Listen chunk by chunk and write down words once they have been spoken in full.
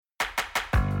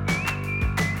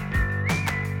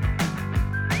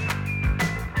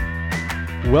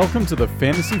Welcome to the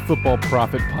Fantasy Football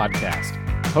Profit Podcast,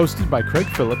 hosted by Craig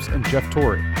Phillips and Jeff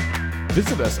Torrey.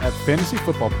 Visit us at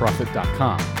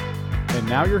fantasyfootballprofit.com. And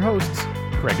now your hosts,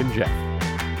 Craig and Jeff.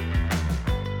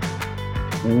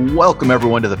 Welcome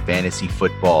everyone to the Fantasy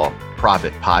Football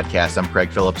Profit Podcast. I'm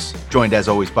Craig Phillips, joined as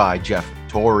always by Jeff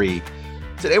Torrey.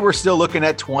 Today we're still looking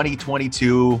at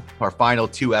 2022, our final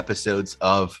two episodes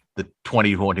of the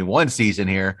 2021 season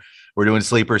here. We're doing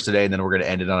sleepers today, and then we're going to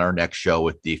end it on our next show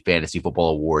with the Fantasy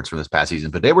Football Awards from this past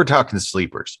season. But today we're talking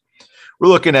sleepers. We're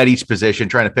looking at each position,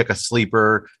 trying to pick a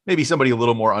sleeper, maybe somebody a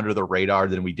little more under the radar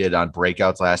than we did on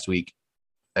breakouts last week,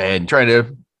 and trying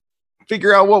to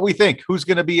figure out what we think. Who's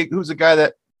a guy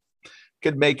that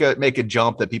could make a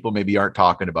jump that people maybe aren't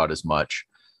talking about as much.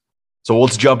 So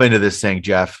let's jump into this thing,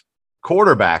 Jeff.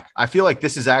 Quarterback. I feel like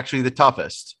this is actually the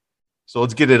toughest. So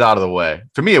let's get it out of the way.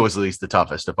 For me, it was at least the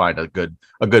toughest to find a good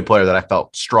player that I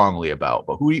felt strongly about.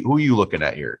 But who are you looking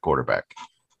at here at quarterback?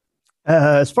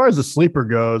 As far as the sleeper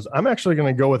goes, I'm actually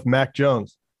going to go with Mac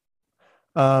Jones.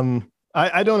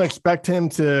 I don't expect him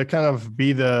to kind of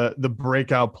be the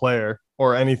breakout player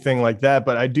or anything like that,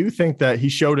 but I do think that he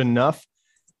showed enough.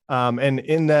 And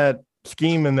in that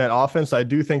scheme, in that offense, I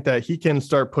do think that he can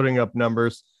start putting up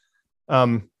numbers.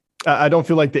 I don't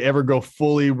feel like they ever go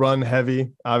fully run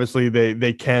heavy. Obviously, they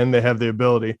have the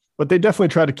ability, but they definitely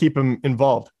try to keep him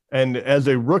involved. And as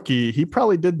a rookie, he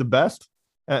probably did the best.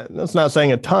 That's not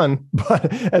saying a ton,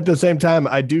 but at the same time,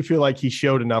 I do feel like he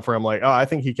showed enough where I'm like, I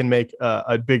think he can make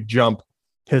a big jump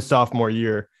his sophomore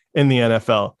year in the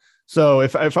NFL. So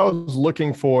if I was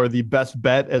looking for the best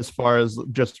bet as far as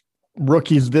just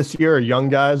rookies this year or young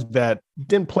guys that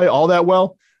didn't play all that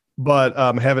well, but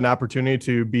have an opportunity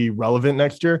to be relevant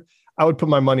next year, I would put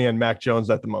my money on Mac Jones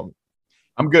at the moment.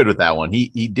 I'm good with that one. He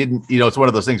didn't, it's one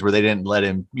of those things where they didn't let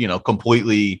him,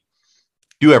 completely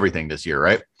do everything this year,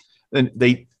 right? And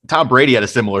Tom Brady had a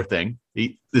similar thing.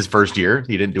 His first year,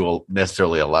 he didn't do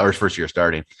necessarily a lot, or his first year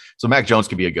starting. So Mac Jones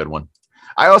could be a good one.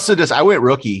 I went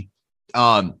rookie.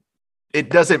 It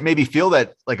doesn't maybe feel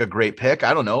that like a great pick.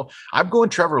 I don't know. I'm going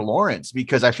Trevor Lawrence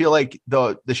because I feel like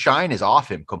the shine is off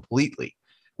him completely.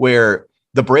 Where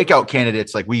the breakout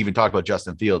candidates, like we even talked about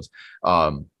Justin Fields,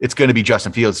 it's going to be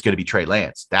Justin Fields, it's going to be Trey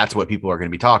Lance. That's what people are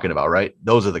going to be talking about, right?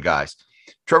 Those are the guys.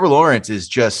 Trevor Lawrence is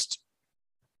just,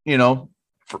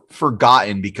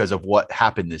 forgotten because of what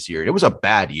happened this year. It was a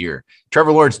bad year.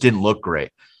 Trevor Lawrence didn't look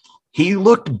great. He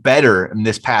looked better in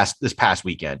this past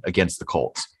weekend against the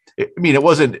Colts. It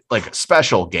wasn't like a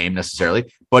special game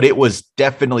necessarily, but it was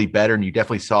definitely better, and you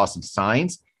definitely saw some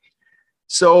signs.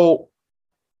 So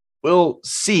we'll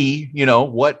see,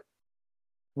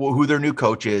 who their new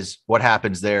coach is, what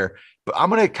happens there. But I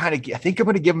think I'm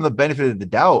going to give him the benefit of the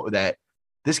doubt that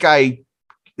this guy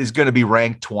is going to be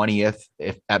ranked 20th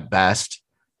at best.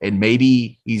 And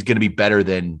maybe he's going to be better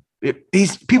than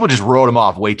people just wrote him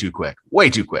off way too quick.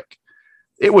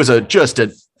 It was just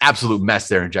an absolute mess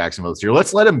there in Jacksonville this year.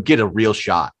 Let's let him get a real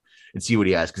shot and see what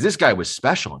he has. Because this guy was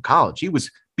special in college. He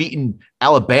was beating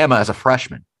Alabama as a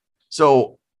freshman.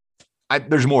 So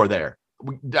there's more there.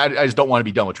 I just don't want to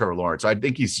be done with Trevor Lawrence. So I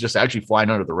think he's just actually flying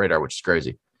under the radar, which is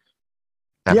crazy.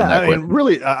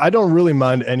 Really, I don't really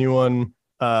mind anyone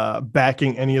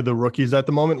backing any of the rookies at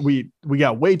the moment. We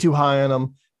got way too high on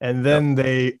them, and then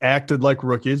they acted like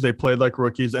rookies. They played like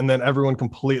rookies, and then everyone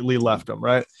completely left them.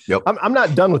 Right? Yep. I'm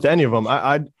not done with any of them.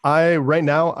 I right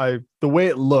now, the way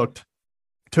it looked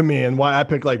to me and why I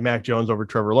picked like Mac Jones over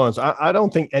Trevor Lawrence, I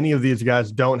don't think any of these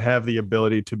guys don't have the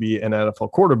ability to be an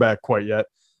NFL quarterback quite yet.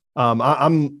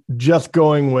 I'm just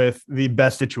going with the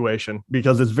best situation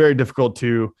because it's very difficult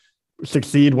to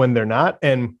succeed when they're not.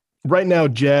 And right now,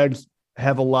 Jags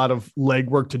have a lot of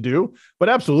legwork to do, but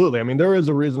absolutely. I mean, there is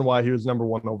a reason why he was number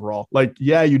one overall. Like,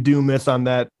 yeah, you do miss on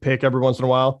that pick every once in a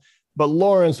while, but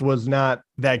Lawrence was not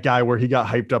that guy where he got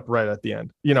hyped up right at the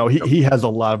end. He has a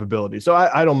lot of ability. So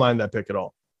I don't mind that pick at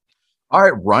all. All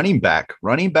right, running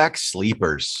back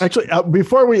sleepers. Actually,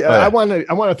 before we, I want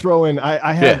to throw in.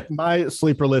 I have my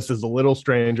sleeper list is a little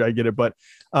strange. I get it, but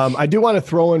I do want to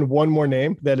throw in one more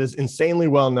name that is insanely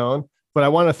well known. But I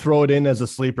want to throw it in as a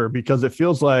sleeper because it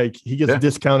feels like he gets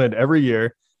discounted every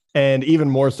year, and even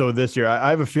more so this year.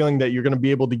 I have a feeling that you're going to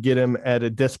be able to get him at a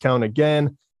discount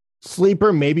again.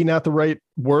 Sleeper, maybe not the right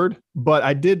word, but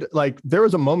I did there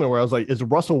was a moment where I was like, "Is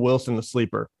Russell Wilson a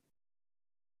sleeper?"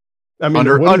 I mean,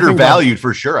 undervalued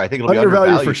for sure. I think it'll be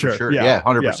undervalued for sure. Yeah,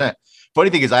 100%. Yeah. Funny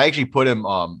thing is, I actually put him.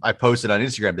 I posted on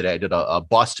Instagram today. I did a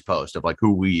bust post of like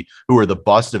who are the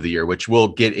bust of the year, which we'll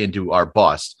get into our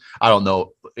bust. I don't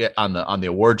know on the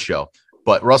award show,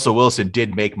 but Russell Wilson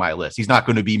did make my list. He's not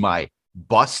going to be my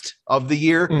bust of the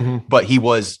year, but he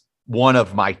was one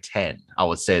of my 10. I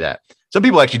would say that. Some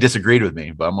people actually disagreed with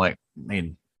me, but I'm like,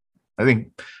 I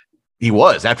think he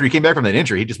was. After he came back from that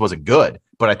injury, he just wasn't good.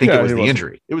 But I think it was the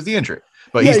injury. It was the injury.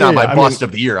 But he's not my bust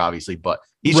of the year, obviously. But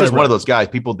he's just one of those guys.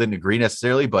 People didn't agree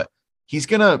necessarily, but he's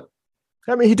going to.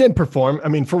 He didn't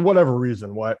perform. For whatever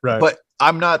reason. What? Right. But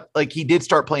I'm not like he did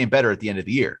start playing better at the end of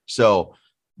the year. So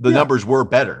the numbers were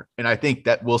better. And I think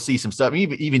that we'll see some stuff.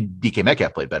 Even DK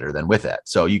Metcalf played better than with that.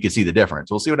 So you can see the difference.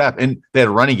 We'll see what happens. And they had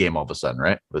a running game all of a sudden,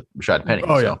 right? With Rashad Penny.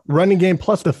 Oh, yeah. Running game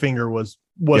plus the finger was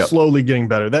slowly getting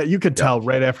better. That you could tell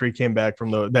right after he came back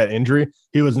from that injury.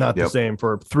 He was not the same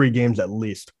for 3 games at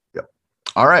least. Yep.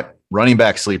 All right. Running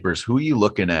back sleepers. Who are you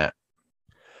looking at?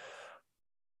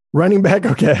 Running back.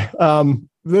 Okay.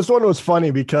 This one was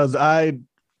funny because I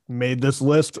made this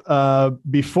list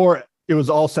before it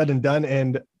was all said and done.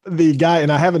 And the guy,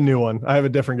 and I have a new one. I have a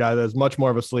different guy that's much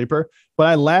more of a sleeper, but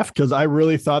I laughed because I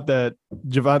really thought that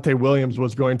Javonte Williams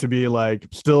was going to be like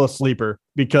still a sleeper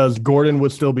because Gordon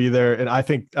would still be there. And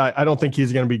I don't think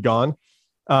he's going to be gone.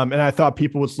 And I thought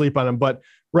people would sleep on him, but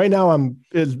right now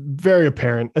it's very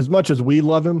apparent as much as we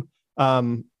love him.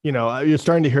 You're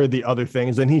starting to hear the other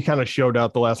things, and he kind of showed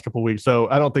out the last couple of weeks. So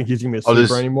I don't think he's gonna be a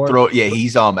sleeper anymore.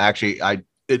 He's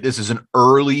this is an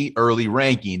early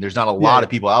ranking. There's not a lot of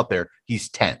people out there. He's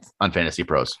 10th on Fantasy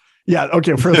Pros. Yeah.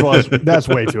 Okay. First of all, that's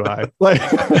way too high.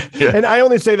 And I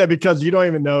only say that because you don't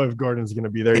even know if Gordon's going to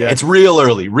be there yet. It's real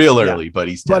early, but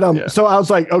he's 10th. But so I was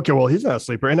like, okay, well, he's not a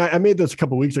sleeper. And I made this a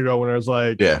couple of weeks ago when I was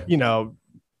like,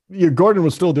 Gordon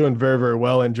was still doing very, very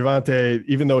well. And Javonte,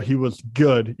 even though he was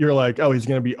good, you're like, oh, he's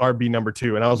going to be RB number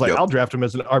 2. And I was like, I'll draft him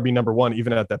as an RB number 1,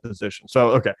 even at that position. So,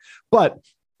 okay. But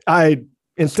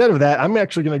instead of that, I'm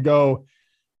actually going to go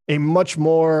a much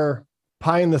more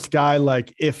pie in the sky.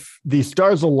 Like if the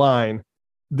stars align,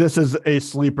 this is a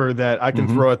sleeper that I can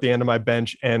throw at the end of my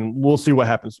bench and we'll see what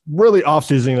happens. Really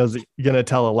offseason is going to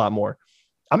tell a lot more.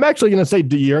 I'm actually going to say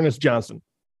D'Ernest Johnson.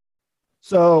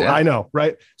 So I know,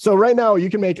 right? So right now you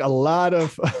can make a lot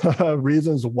of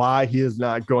reasons why he is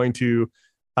not going to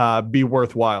be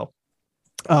worthwhile.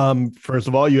 First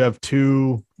of all, you have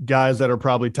 2 guys that are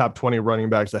probably top 20 running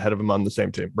backs ahead of him on the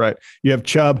same team, right? You have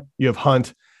Chubb, you have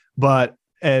Hunt,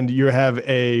 and you have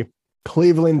a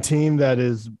Cleveland team that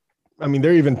is,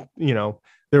 they're even,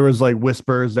 there was like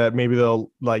whispers that maybe they'll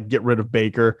like get rid of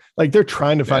Baker. Like they're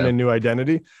trying to find a new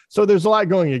identity. So there's a lot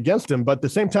going against him, but at the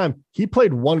same time, he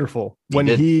played wonderful when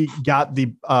he got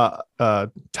the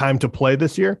time to play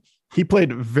this year. He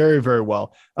played very, very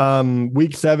well.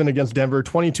 Week 7 against Denver,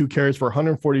 22 carries for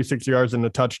 146 yards and a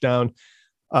touchdown.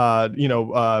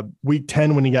 Week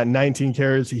 10, when he got 19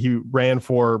 carries, he ran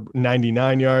for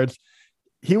 99 yards.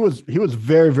 He was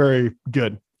very, very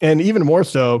good. And even more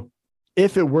so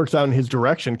if it works out in his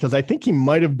direction, because I think he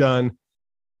might have done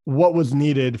what was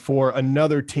needed for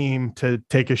another team to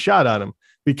take a shot on him,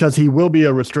 because he will be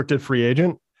a restricted free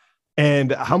agent.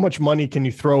 And how much money can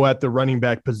you throw at the running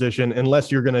back position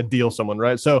unless you're going to deal someone,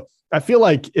 right? So I feel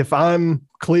like if I'm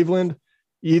Cleveland,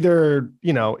 either,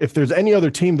 if there's any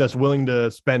other team that's willing to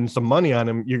spend some money on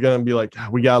him, you're going to be like,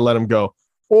 we got to let him go.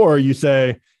 Or you say,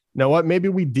 you know what, maybe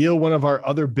we deal one of our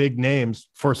other big names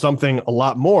for something a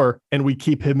lot more and we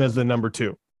keep him as the number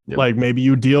 2. Yep. Like maybe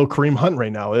you deal Kareem Hunt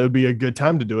right now. It would be a good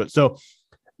time to do it. So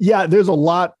yeah, there's a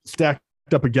lot stacked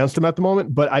up against him at the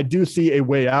moment, but I do see a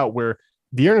way out where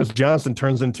D'Ernest Johnson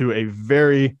turns into a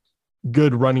very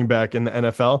good running back in the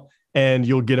NFL and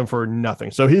you'll get him for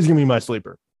nothing. So he's going to be my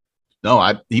sleeper.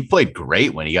 No, he played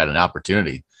great when he got an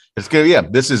opportunity. It's good. Yeah,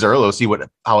 this is early. We'll see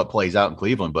how it plays out in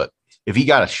Cleveland, but if he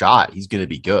got a shot, he's going to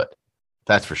be good.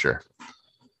 That's for sure.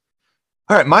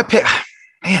 All right, my pick,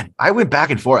 man, I went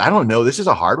back and forth. I don't know. This is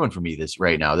a hard one for me this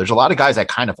right now. There's a lot of guys I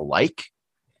kind of like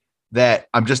that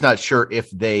I'm just not sure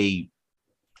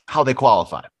how they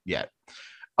qualify yet.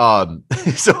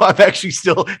 So I'm actually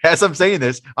still, as I'm saying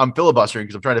this, I'm filibustering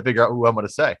because I'm trying to figure out who I'm going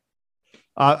to say.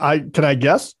 Can I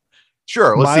guess?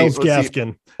 Sure. Miles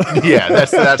Gaskin. Yeah,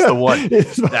 that's the one.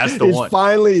 That's the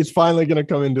one. He's finally going to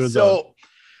come into his own.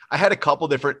 I had a couple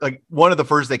different, like one of the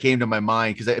first that came to my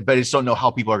mind, but I just don't know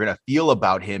how people are going to feel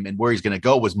about him and where he's going to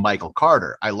go, was Michael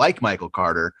Carter. I like Michael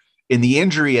Carter. In the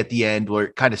injury at the end where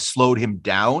it kind of slowed him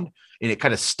down and it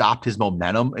kind of stopped his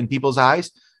momentum in people's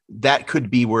eyes, that could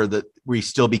be where he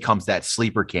still becomes that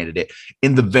sleeper candidate.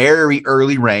 In the very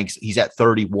early ranks, he's at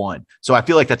 31. So I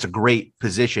feel like that's a great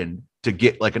position to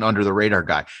get like an under the radar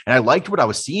guy. And I liked what I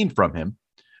was seeing from him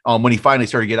when he finally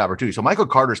started to get opportunity. So Michael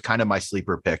Carter's kind of my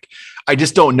sleeper pick. I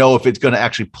just don't know if it's going to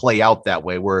actually play out that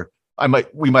way where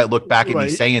we might look back at me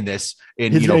saying this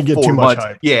in 4 months.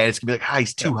 Yeah. It's gonna be like,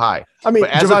 he's too high.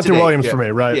 Javonte Williams for me,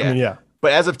 right? Yeah.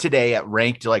 But as of today, at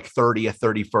ranked like 30th,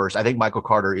 31st, I think Michael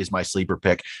Carter is my sleeper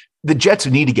pick. The Jets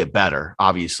need to get better,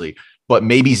 obviously, but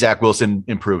maybe Zach Wilson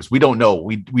improves. We don't know.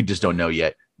 We just don't know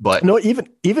yet. But no,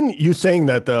 even you saying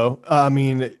that though, I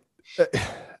mean,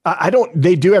 I don't.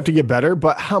 They do have to get better,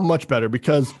 but how much better?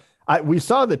 Because we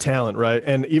saw the talent, right?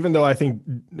 And even though I think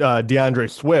DeAndre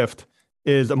Swift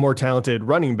is a more talented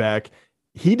running back,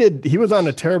 he was on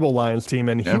a terrible Lions team,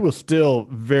 and he was still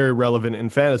very relevant in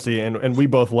fantasy, and we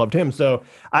both loved him. So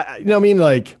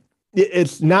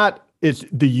it's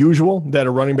the usual that a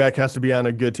running back has to be on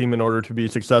a good team in order to be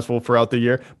successful throughout the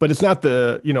year, but it's not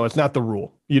the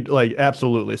rule.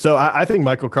 Absolutely. So I think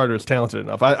Michael Carter is talented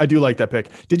enough. I do like that pick.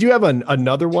 Did you have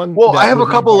another one? Well, I have a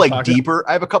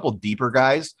couple deeper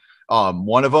guys.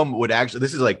 One of them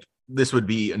this would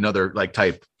be another like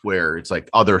type where it's like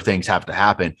other things have to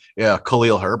happen. Yeah.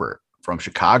 Khalil Herbert from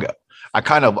Chicago.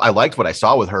 I liked what I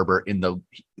saw with Herbert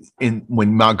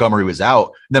when Montgomery was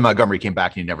out. Then Montgomery came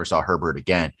back and you never saw Herbert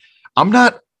again. I'm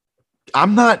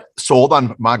not sold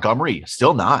on Montgomery.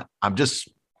 Still not. I'm just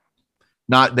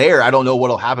not there. I don't know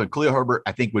what'll happen. Khalil Herbert,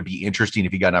 I think, would be interesting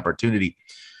if he got an opportunity.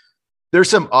 There's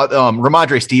some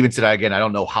Ramondre Stevenson. Again, I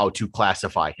don't know how to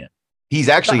classify him. He's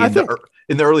actually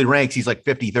in the early ranks. He's like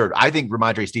 53rd. I think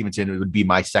Ramondre Stevenson would be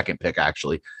my second pick,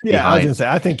 actually. Yeah, I was gonna say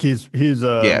I think he's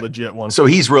a legit one. So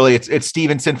he's really it's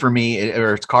Stevenson for me,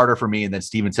 or it's Carter for me, and then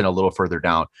Stevenson a little further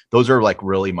down. Those are like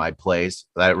really my plays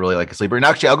that I really like a sleeper. And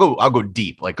actually, I'll go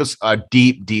deep, like a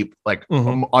deep, like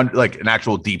like an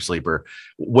actual deep sleeper,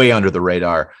 way under the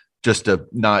radar, just to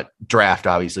not draft,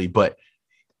 obviously, but.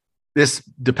 This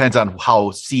depends on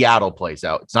how Seattle plays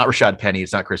out. It's not Rashad Penny.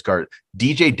 It's not Chris Carter.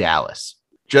 DJ Dallas.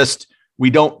 We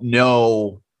don't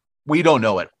know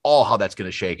at all how that's going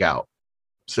to shake out.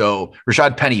 So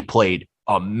Rashad Penny played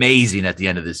amazing at the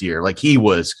end of this year. Like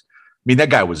that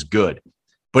guy was good,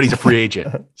 but he's a free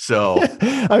agent. So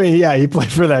he played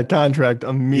for that contract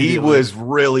immediately. He was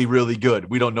really, really good.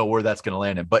 We don't know where that's going to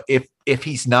land him. But if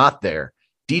he's not there,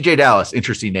 DJ Dallas,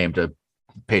 interesting name to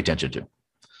pay attention to.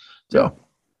 So. Yeah.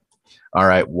 All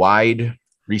right, wide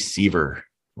receiver.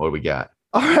 What do we got?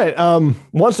 All right.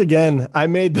 Once again, I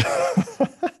made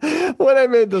when I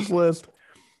made this list,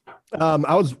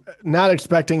 I was not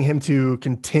expecting him to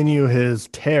continue his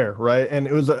tear, right? And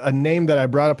it was a name that I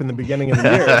brought up in the beginning of the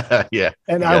year. Yeah.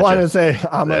 And I wanted to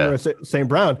say St.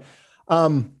 Brown,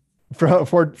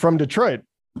 from Detroit.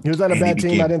 He was on a bad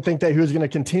team. I didn't think that he was going to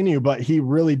continue, but he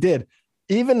really did.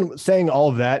 Even saying all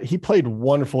of that, he played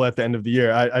wonderful at the end of the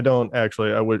year. I got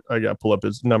to pull up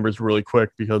his numbers really quick,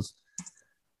 because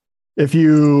if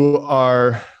you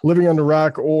are living under a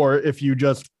rock, or if you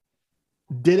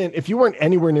weren't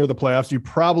anywhere near the playoffs, you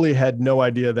probably had no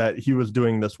idea that he was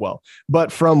doing this well.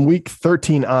 But from week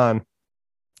 13 on,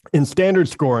 in standard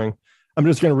scoring, I'm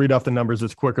just going to read off the numbers.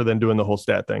 It's quicker than doing the whole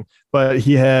stat thing. But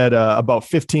he had about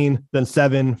 15, then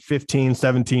 7, 15,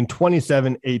 17,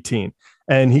 27, 18.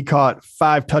 And he caught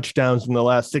 5 touchdowns in the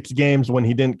last 6 games when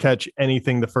he didn't catch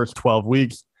anything the first 12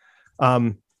 weeks.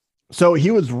 So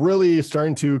he was really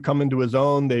starting to come into his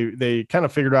own. They kind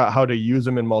of figured out how to use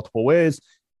him in multiple ways.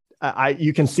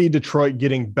 You can see Detroit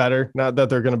getting better. Not that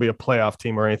they're going to be a playoff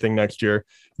team or anything next year,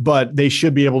 but they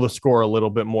should be able to score a little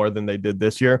bit more than they did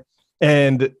this year.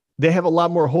 And they have a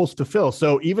lot more holes to fill.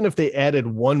 So even if they added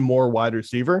one more wide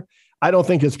receiver, I don't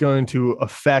think it's going to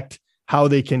affect how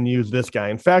they can use this guy.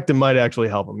 In fact, it might actually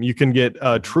help them. You can get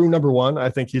a true number one. I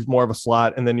think he's more of a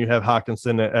slot. And then you have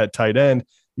Hockenson at tight end.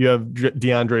 You have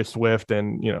DeAndre Swift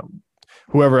and,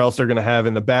 whoever else they're going to have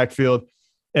in the backfield,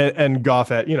 and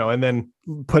Goff at, and then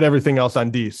put everything else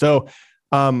on D. So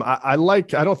I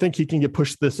don't think he can get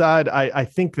pushed to the side. I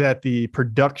think that the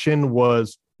production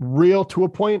was real to a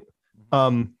point.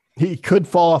 He could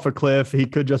fall off a cliff. He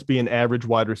could just be an average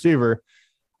wide receiver.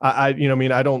 I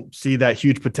don't see that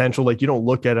huge potential. Like, you don't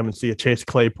look at him and see a Chase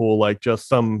Claypool, like just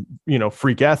some,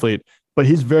 freak athlete, but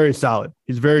he's very solid.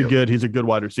 He's very good. He's a good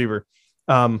wide receiver.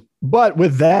 But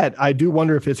with that, I do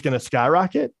wonder if it's going to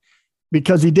skyrocket,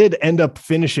 because he did end up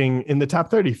finishing in the top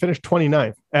 30. He finished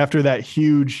 29th after that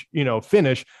huge,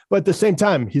 finish. But at the same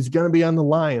time, he's going to be on the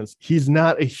Lions. He's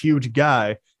not a huge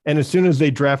guy. And as soon as they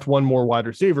draft one more wide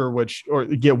receiver, or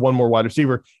get one more wide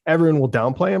receiver, everyone will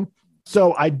downplay him.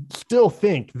 So I still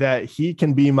think that he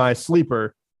can be my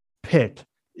sleeper pick,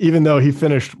 even though he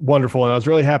finished wonderful. And I was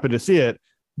really happy to see it.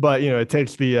 But, it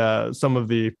takes the some of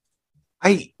the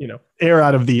air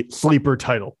out of the sleeper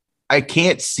title. I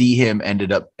can't see him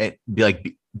ended up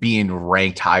being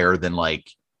ranked higher than like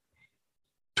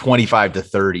 25 to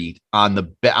 30 on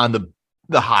the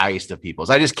highest of people's.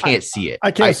 I just can't see it.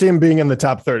 I can't see him being in the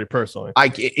top 30 personally.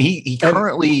 He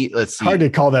currently, let's see. Hard to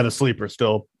call that a sleeper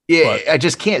still. Yeah, I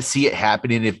just can't see it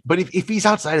happening. If he's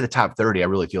outside of the top 30, I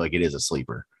really feel like it is a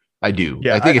sleeper. I do.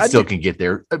 Yeah, I think it still can get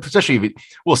there, especially if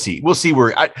we'll see. We'll see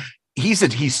where I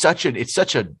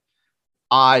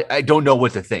don't know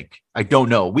what to think. I don't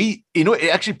know. It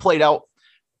actually played out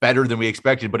better than we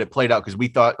expected, but it played out because we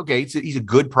thought, okay, he's a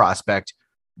good prospect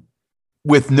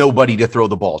with nobody to throw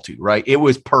the ball to, right? It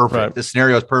was perfect. Right. The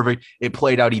scenario is perfect. It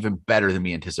played out even better than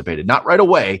we anticipated. Not right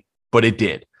away, but it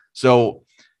did. So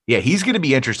yeah, he's going to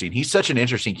be interesting. He's such an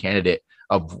interesting candidate.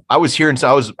 I was hearing,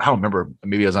 I don't remember,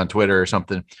 maybe I was on Twitter or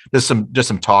something. There's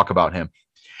some talk about him,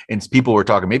 and people were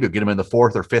talking, maybe we'll get him in the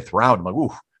 4th or 5th round. I'm like,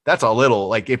 ooh, that's a little,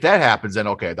 like, if that happens, then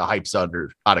okay, the hype's out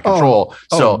of control.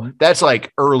 That's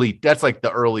like early. That's like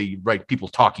the early, right? People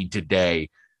talking today.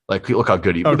 Like, look how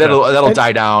good he. Okay. That'll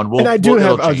die down. I do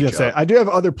have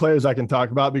other players I can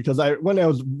talk about, because when I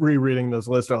was rereading this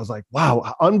list, I was like,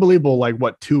 wow, unbelievable! Like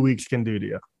what 2 weeks can do to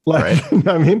you. Like, right. You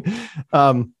know what I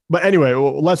mean, but anyway,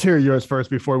 let's hear yours first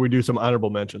before we do some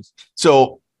honorable mentions.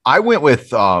 So I went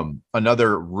with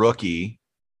another rookie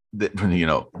that,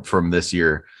 from this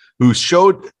year, who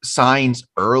showed signs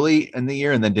early in the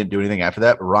year and then didn't do anything after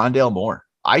that. Rondale Moore.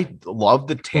 I love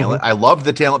the talent. Mm-hmm. I loved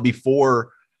the talent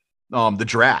before the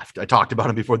draft. I talked about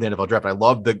him before the NFL draft. I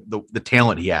loved the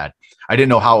talent he had. I didn't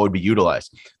know how it would be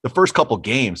utilized. The first couple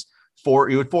games,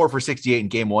 he was 4 for 68 in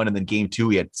game 1, and then game 2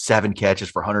 he had 7 catches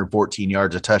for 114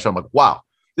 yards, a touchdown. I'm like, wow,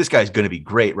 this guy's going to be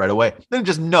great right away. Then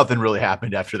just nothing really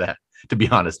happened after that, to be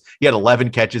honest. He had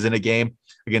 11 catches in a game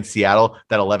against Seattle.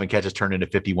 That 11 catches turned into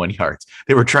 51 yards.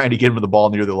 They were trying to get him the ball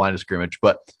near the line of scrimmage,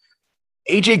 but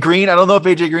AJ Green, I don't know if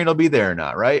AJ Green will be there or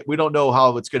not, right? We don't know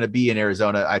how it's going to be in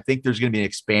Arizona. I think there's going to be an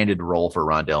expanded role for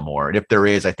Rondale Moore. And if there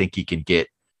is, I think he can get,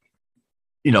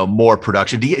 more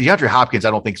production. DeAndre Hopkins,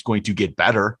 I don't think is going to get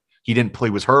better. He didn't play,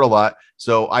 was hurt a lot.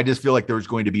 So I just feel like there's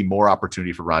going to be more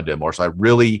opportunity for Rondale Moore. So I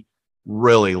really,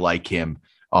 really like him.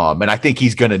 And I think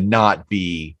he's going to not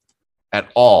be at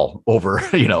all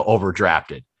over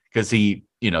drafted, because he,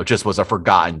 just was a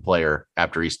forgotten player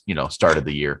after he, started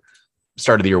the year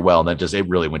well, and then it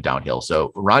really went downhill. So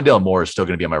Rondale Moore is still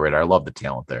going to be on my radar. I love the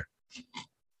talent there.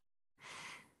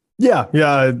 Yeah.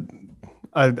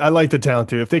 I like the talent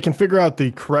too. If they can figure out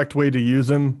the correct way to use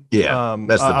him,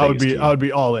 that's I would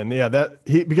be all in. Yeah,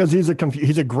 because he's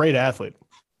a great athlete,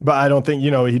 but I don't think,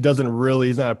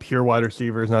 he's not a pure wide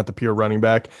receiver. He's not the pure running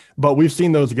back, but we've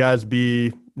seen those guys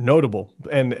be notable,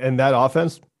 and that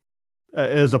offense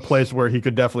is a place where he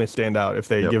could definitely stand out if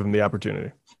they give him the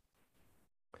opportunity.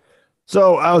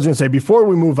 So I was going to say, before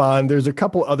we move on, there's a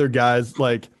couple other guys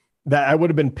like that I would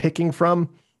have been picking from.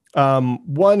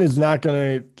 One is not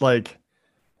going to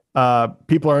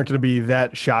people aren't going to be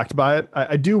that shocked by it.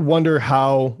 I do wonder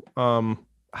how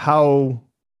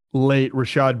late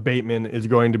Rashad Bateman is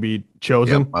going to be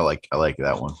chosen. Yep, I like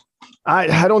that one.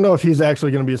 I don't know if he's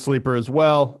actually going to be a sleeper as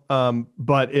well.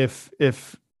 But if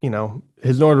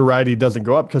his notoriety doesn't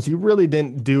go up, because he really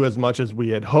didn't do as much as we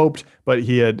had hoped, but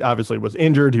he had obviously was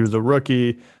injured. He was a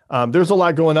rookie. There's a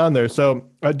lot going on there. So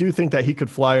I do think that he could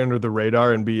fly under the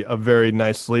radar and be a very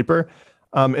nice sleeper.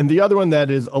 And the other one that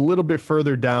is a little bit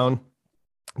further down,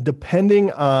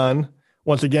 depending on,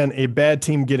 once again, a bad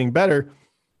team getting better.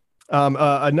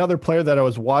 Another player that I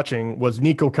was watching was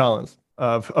Nico Collins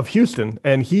of Houston,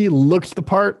 and he looks the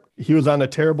part. He was on a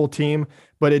terrible team,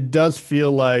 but it does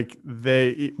feel like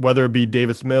whether it be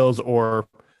Davis Mills or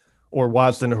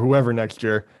Watson or whoever next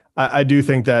year, I do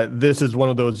think that this is one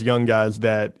of those young guys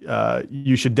that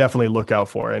you should definitely look out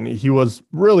for. And he was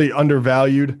really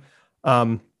undervalued.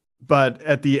 But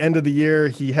at the end of the year,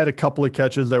 he had a couple of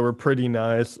catches that were pretty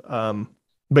nice.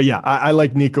 But yeah, I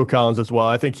like Nico Collins as well.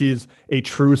 I think he's a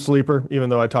true sleeper, even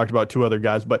though I talked about 2 other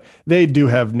guys, but they do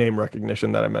have name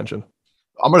recognition that I mentioned.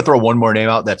 I'm going to throw one more name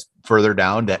out that's further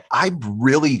down that I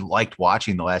really liked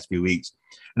watching the last few weeks,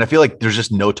 and I feel like there's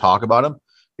just no talk about him,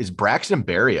 is Braxton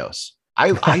Berrios.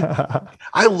 I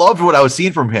loved what I was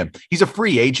seeing from him. He's a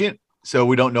free agent, so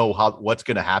we don't know what's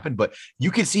going to happen, but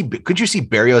could you see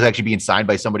Berrios actually being signed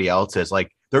by somebody else as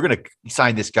like, they're going to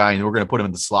sign this guy and we're going to put him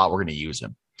in the slot. We're going to use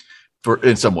him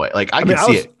in some way. Like I can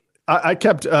see it. I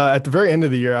kept at the very end of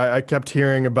the year, I kept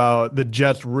hearing about the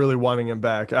Jets really wanting him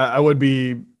back. I would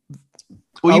be,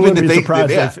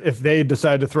 surprised if they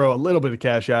decided to throw a little bit of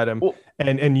cash at him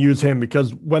and use him,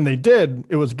 because when they did,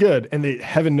 it was good. And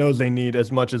heaven knows they need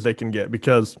as much as they can get,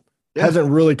 because it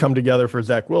hasn't really come together for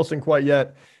Zach Wilson quite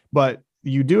yet. But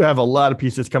you do have a lot of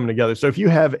pieces coming together. So if you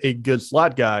have a good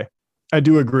slot guy, I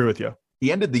do agree with you.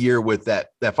 He ended the year with that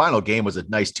final game was a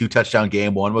nice 2-touchdown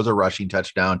game. One was a rushing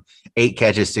touchdown, 8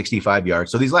 catches, 65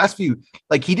 yards. So these last few,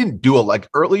 like he didn't do it like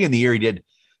early in the year. He did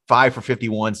 5 for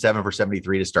 51, 7 for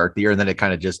 73 to start the year. And then it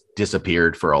kind of just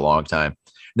disappeared for a long time.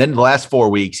 And then the last 4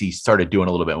 weeks, he started doing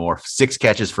a little bit more. 6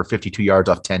 catches for 52 yards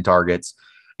off 10 targets.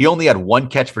 He only had 1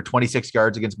 catch for 26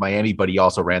 yards against Miami, but he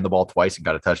also ran the ball twice and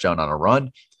got a touchdown on a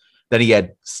run. Then he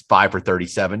had 5 for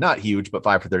 37, not huge, but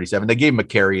 5 for 37. They gave him a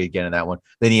carry again in that one.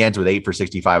 Then he ends with 8 for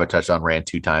 65, a touchdown, ran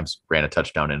 2 times, ran a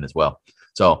touchdown in as well.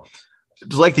 So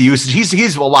just like the usage,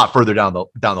 he's a lot further down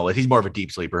the list. He's more of a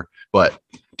deep sleeper, but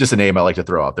just a name I like to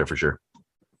throw out there for sure.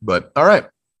 But all right,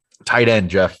 tight end,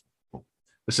 Jeff.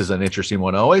 This is an interesting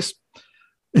one always.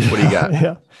 What do you got?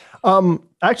 Yeah.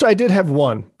 Actually, I did have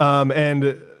one.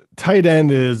 And tight end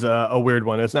is a weird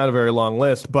one. It's not a very long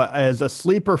list, but as a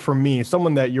sleeper for me,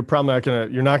 someone that you're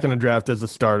not gonna draft as a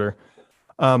starter.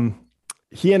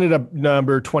 He ended up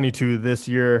number 22 this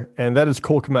year, and that is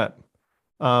Cole Kmet.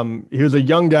 He was a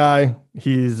young guy.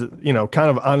 He's, kind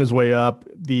of on his way up.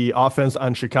 The offense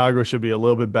on Chicago should be a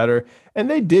little bit better. And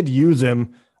they did use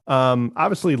him,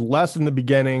 obviously less in the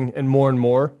beginning and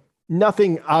more.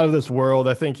 Nothing out of this world.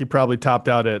 I think he probably topped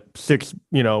out at 6,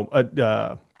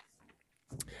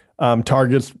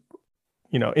 targets,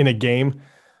 in a game.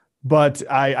 But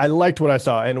I liked what I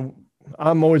saw. And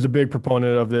I'm always a big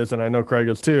proponent of this, and I know Craig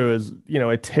is too, is,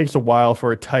 it takes a while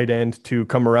for a tight end to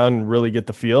come around and really get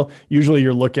the feel. Usually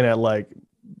you're looking at like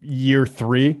year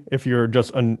 3 if you're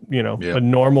just a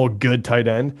normal good tight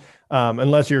end,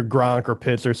 unless you're Gronk or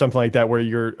Pitts or something like that, where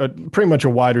you're pretty much a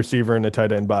wide receiver in a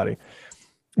tight end body.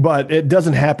 But it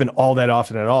doesn't happen all that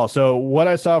often at all. So what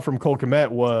I saw from Cole Kmet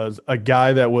was a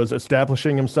guy that was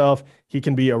establishing himself. He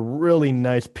can be a really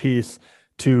nice piece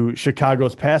to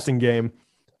Chicago's passing game.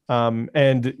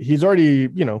 And he's already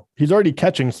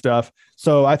catching stuff.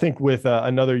 So I think with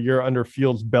another year under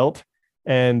Fields' belt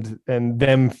and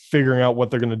them figuring out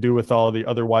what they're going to do with all the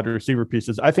other wide receiver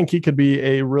pieces, I think he could be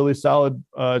a really solid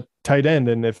tight end.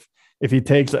 And if he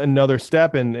takes another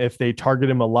step and if they target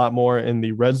him a lot more in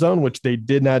the red zone, which they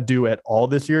did not do at all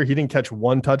this year, he didn't catch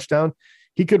 1 touchdown.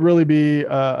 He could really be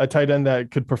a tight end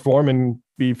that could perform and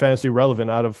be fantasy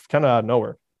relevant out of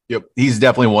nowhere. Yep. He's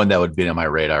definitely one that would be on my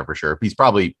radar for sure. He's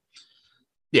probably,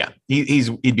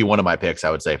 he'd be one of my picks,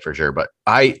 I would say for sure. But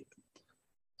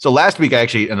so last week,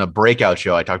 in a breakout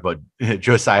show, I talked about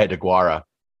Josiah DeGuara,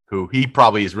 who he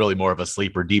probably is really more of a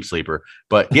sleeper, deep sleeper,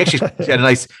 but he actually had a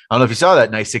nice, I don't know if you saw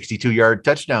that nice 62-yard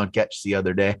touchdown catch the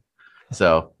other day.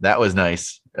 So that was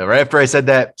nice. Right after I said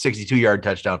that 62-yard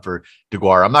touchdown for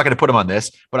DeGuara, I'm not going to put him on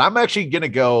this, but I'm actually going to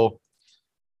go,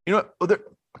 there are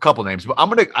a couple names, but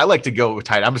I like to go with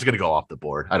tight end. I'm just going to go off the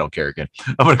board. I don't care again.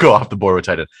 I'm going to go off the board with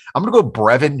tight end. I'm going to go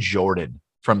Brevin Jordan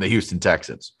from the Houston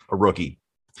Texans, a rookie.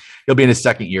 He'll be in his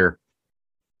second year.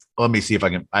 Let me see if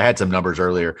I had some numbers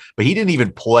earlier, but he didn't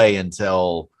even play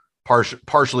until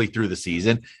partially through the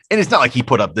season. And it's not like he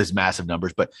put up this massive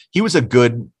numbers, but he was a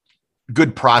good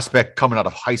prospect coming out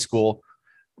of high school,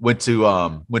 went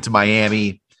to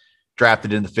Miami,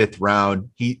 drafted in the 5th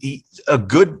round. He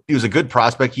was a good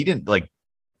prospect. He didn't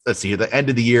let's see, at the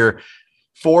end of the year,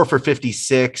 4 for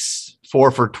 56, 4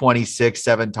 for 26,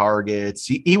 7 targets.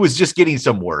 He was just getting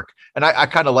some work. And I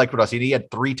kind of liked what I was seeing. He had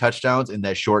 3 touchdowns in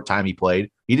that short time he played.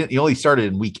 He only started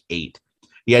in week 8.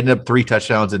 He ended up 3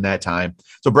 touchdowns in that time.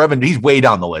 So Brevin, he's way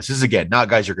down the list. This is, again, not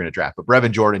guys you're going to draft, but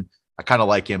Brevin Jordan, I kind of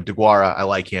like him. DeGuara, I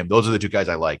like him. Those are the 2 guys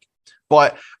I like.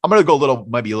 But I'm going to go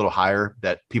might be a little higher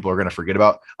that people are going to forget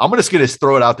about. I'm just going to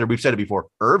throw it out there. We've said it before.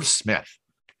 Irv Smith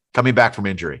coming back from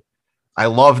injury. I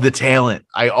love the talent.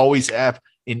 I always have.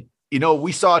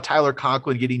 We saw Tyler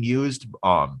Conklin getting used.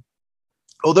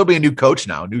 There'll be a new coach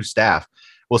now, new staff.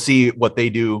 We'll see what they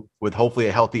do with hopefully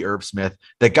a healthy Irv Smith.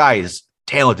 That guy is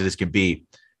talented as can be.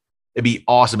 It'd be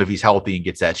awesome if he's healthy and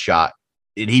gets that shot.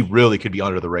 And he really could be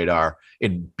under the radar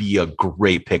and be a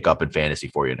great pickup in fantasy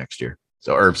for you next year.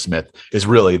 So Irv Smith is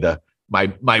really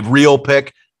my real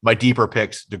pick. My deeper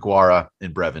picks, DeGuara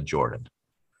and Brevin Jordan.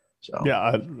 So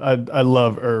yeah, I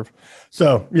love Irv.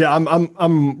 So yeah,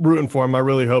 I'm rooting for him. I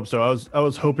really hope so. I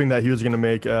was hoping that he was going to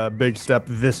make a big step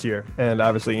this year, and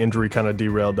obviously injury kind of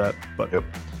derailed that. But yep.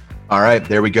 All right,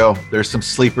 there we go. There's some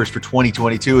sleepers for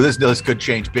 2022. This could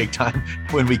change big time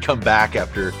when we come back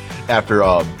after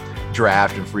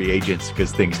draft and free agents,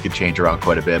 because things could change around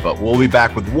quite a bit. But we'll be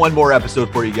back with one more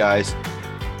episode for you guys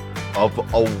of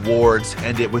awards.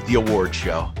 End it with the award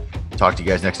show. Talk to you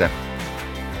guys next time.